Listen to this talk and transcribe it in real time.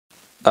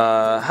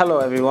Hello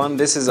everyone,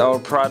 this is our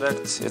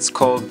product. It's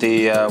called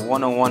the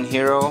 101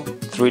 Hero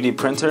 3D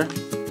printer,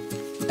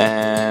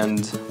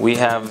 and we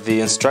have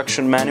the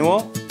instruction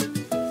manual,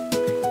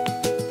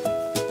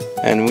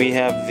 and we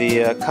have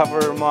the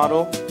cover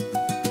model.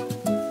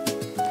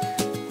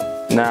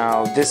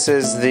 Now this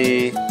is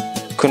the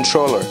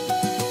controller,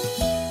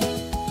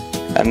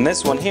 and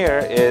this one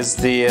here is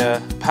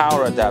the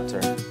power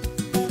adapter.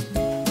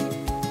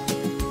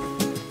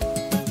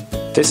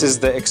 This is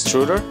the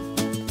extruder,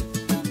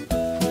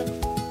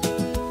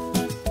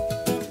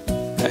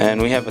 and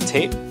we have a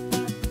tape.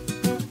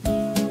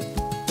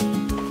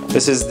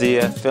 This is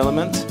the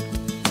filament,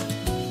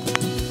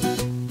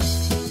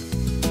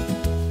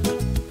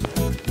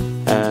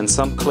 and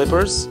some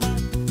clippers,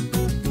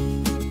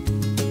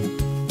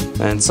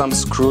 and some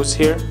screws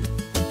here.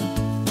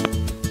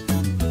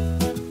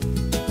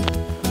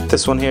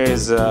 This one here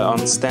is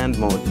on stand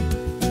mode.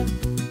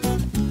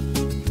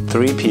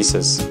 3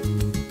 pieces.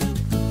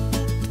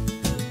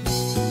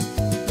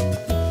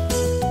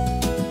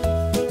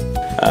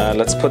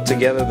 Let's put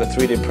together the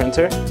 3D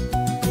printer.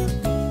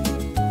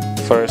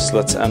 First,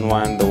 let's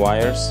unwind the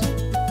wires.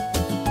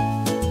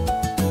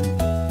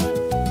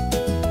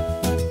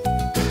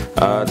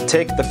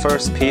 Take the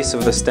first piece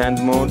of the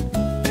stand mode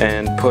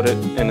and put it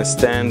in a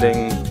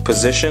standing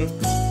position.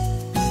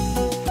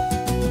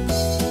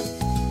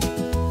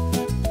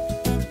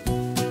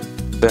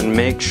 Then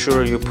make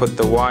sure you put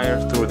the wire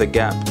through the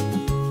gap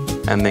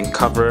and then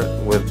cover it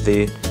with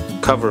the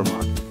cover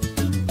mod.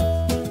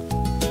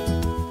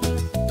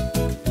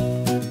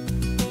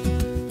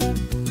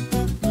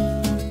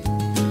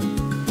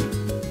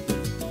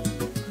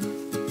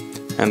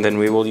 And then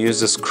we will use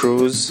the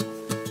screws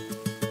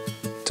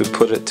to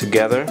put it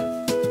together.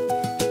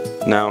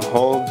 Now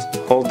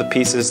hold the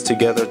pieces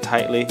together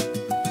tightly.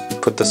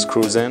 Put the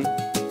screws in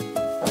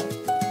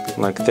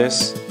like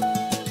this.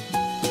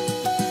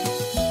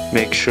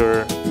 Make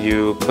sure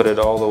you put it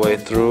all the way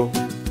through.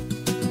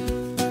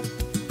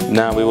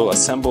 Now we will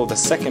assemble the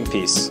second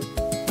piece.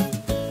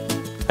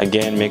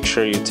 Again, make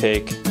sure you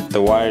take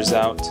the wires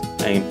out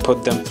and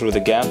put them through the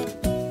gap,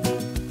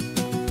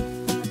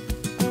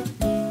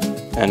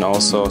 and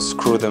also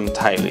screw them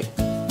tightly.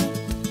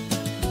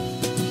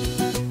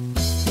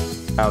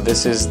 Now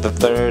this is the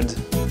third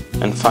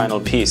and final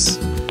piece,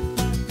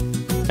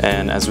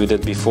 and as we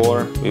did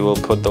before, we will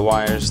put the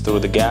wires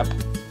through the gap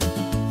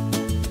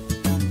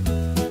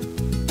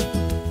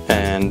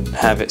and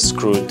have it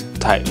screwed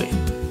tightly.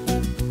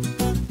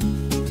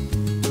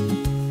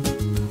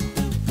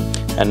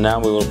 And now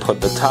we will put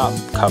the top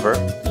cover.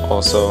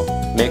 Also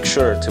make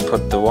sure to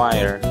put the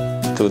wire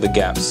through the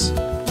gaps.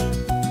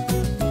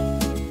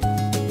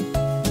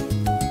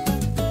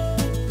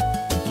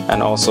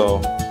 And also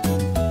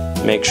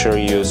make sure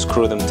you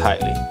screw them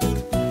tightly.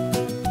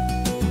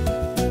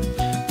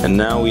 And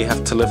now we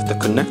have to lift the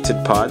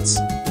connected pods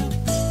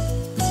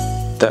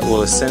that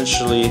will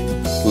essentially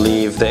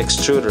leave the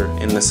extruder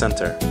in the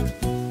center.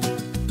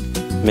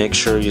 Make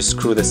sure you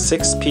screw the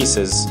 6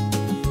 pieces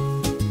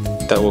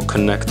that will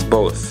connect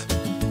both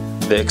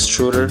the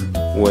extruder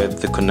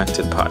with the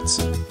connected pods.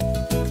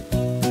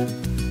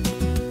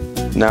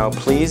 Now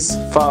please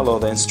follow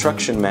the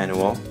instruction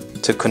manual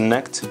to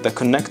connect the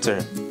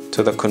connector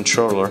to the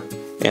controller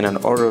in an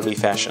orderly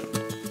fashion.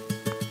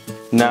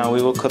 Now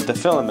we will cut the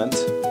filament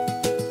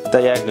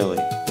diagonally.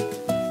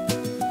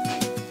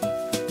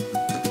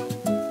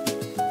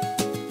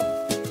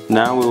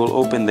 Now we will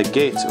open the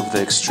gate of the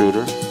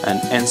extruder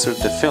and insert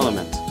the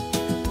filament.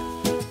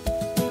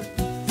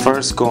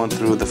 First going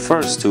through the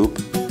first tube,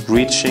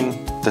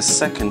 reaching the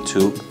second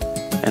tube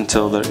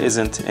until there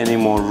isn't any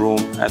more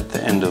room at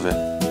the end of it.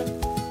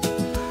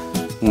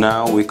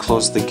 Now we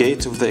close the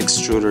gate of the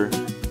extruder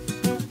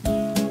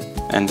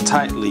and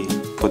tightly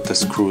put the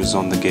screws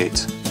on the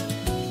gate.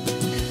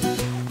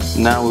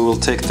 Now we will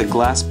take the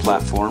glass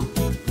platform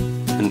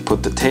and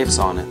put the tapes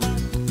on it,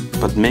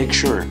 but make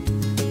sure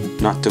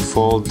not to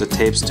fold the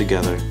tapes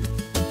together.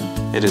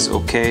 It is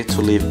okay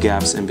to leave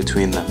gaps in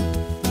between them.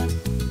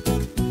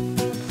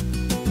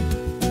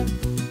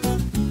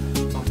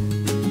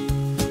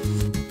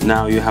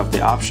 Now you have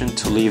the option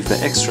to leave the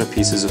extra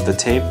pieces of the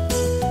tape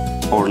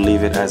or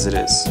leave it as it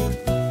is,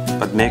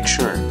 but make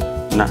sure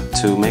not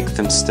to make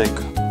them stick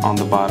on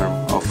the bottom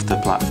of the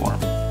platform.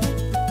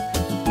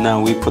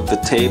 Now we put the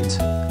taped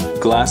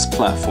glass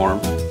platform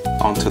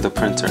onto the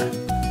printer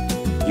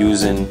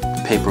using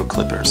paper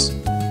clippers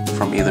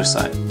from either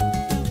side.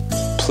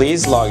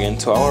 Please log in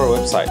to our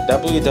website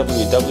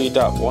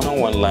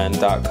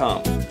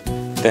www.101land.com.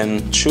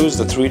 Then choose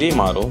the 3D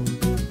model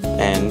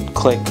and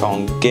click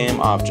on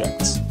Game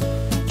Objects.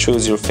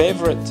 Choose your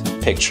favorite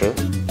picture.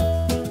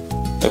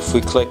 If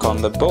we click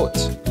on the boat,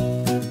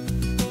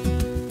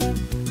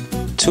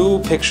 2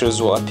 pictures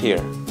will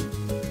appear.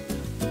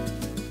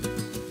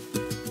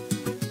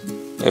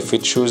 If we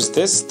choose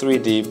this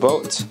 3D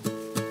boat,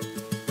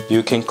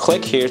 you can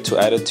click here to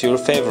add it to your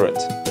favorite.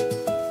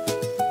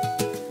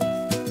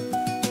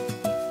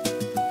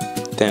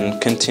 Then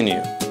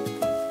continue.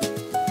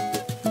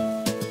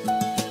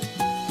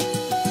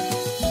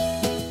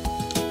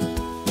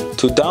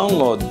 To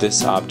download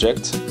this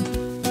object,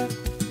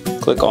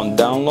 click on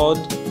Download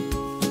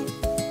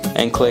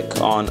and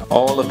click on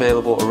All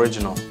Available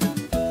Original.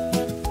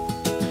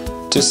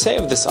 To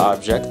save this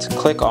object,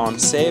 click on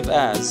Save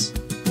As,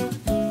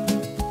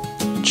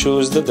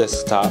 choose the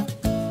desktop,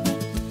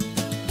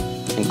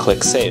 and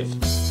click Save.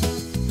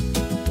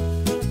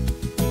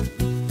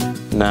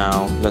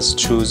 Now let's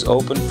choose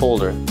Open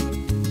Folder.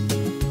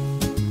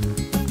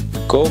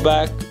 Go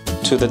back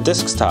to the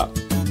desktop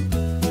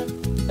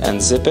and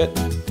zip it.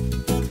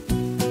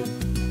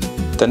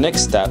 The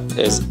next step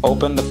is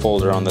open the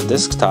folder on the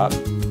desktop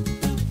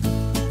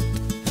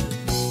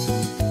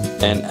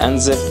and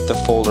unzip the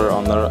folder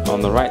on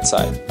the right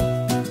side.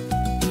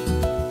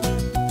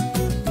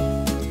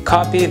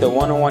 Copy the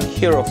 101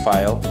 Hero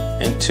file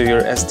into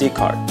your SD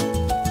card.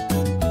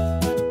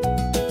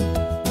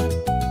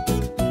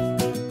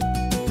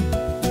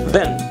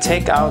 Then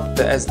take out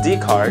the SD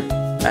card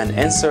and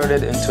insert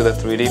it into the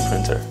 3D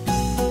printer.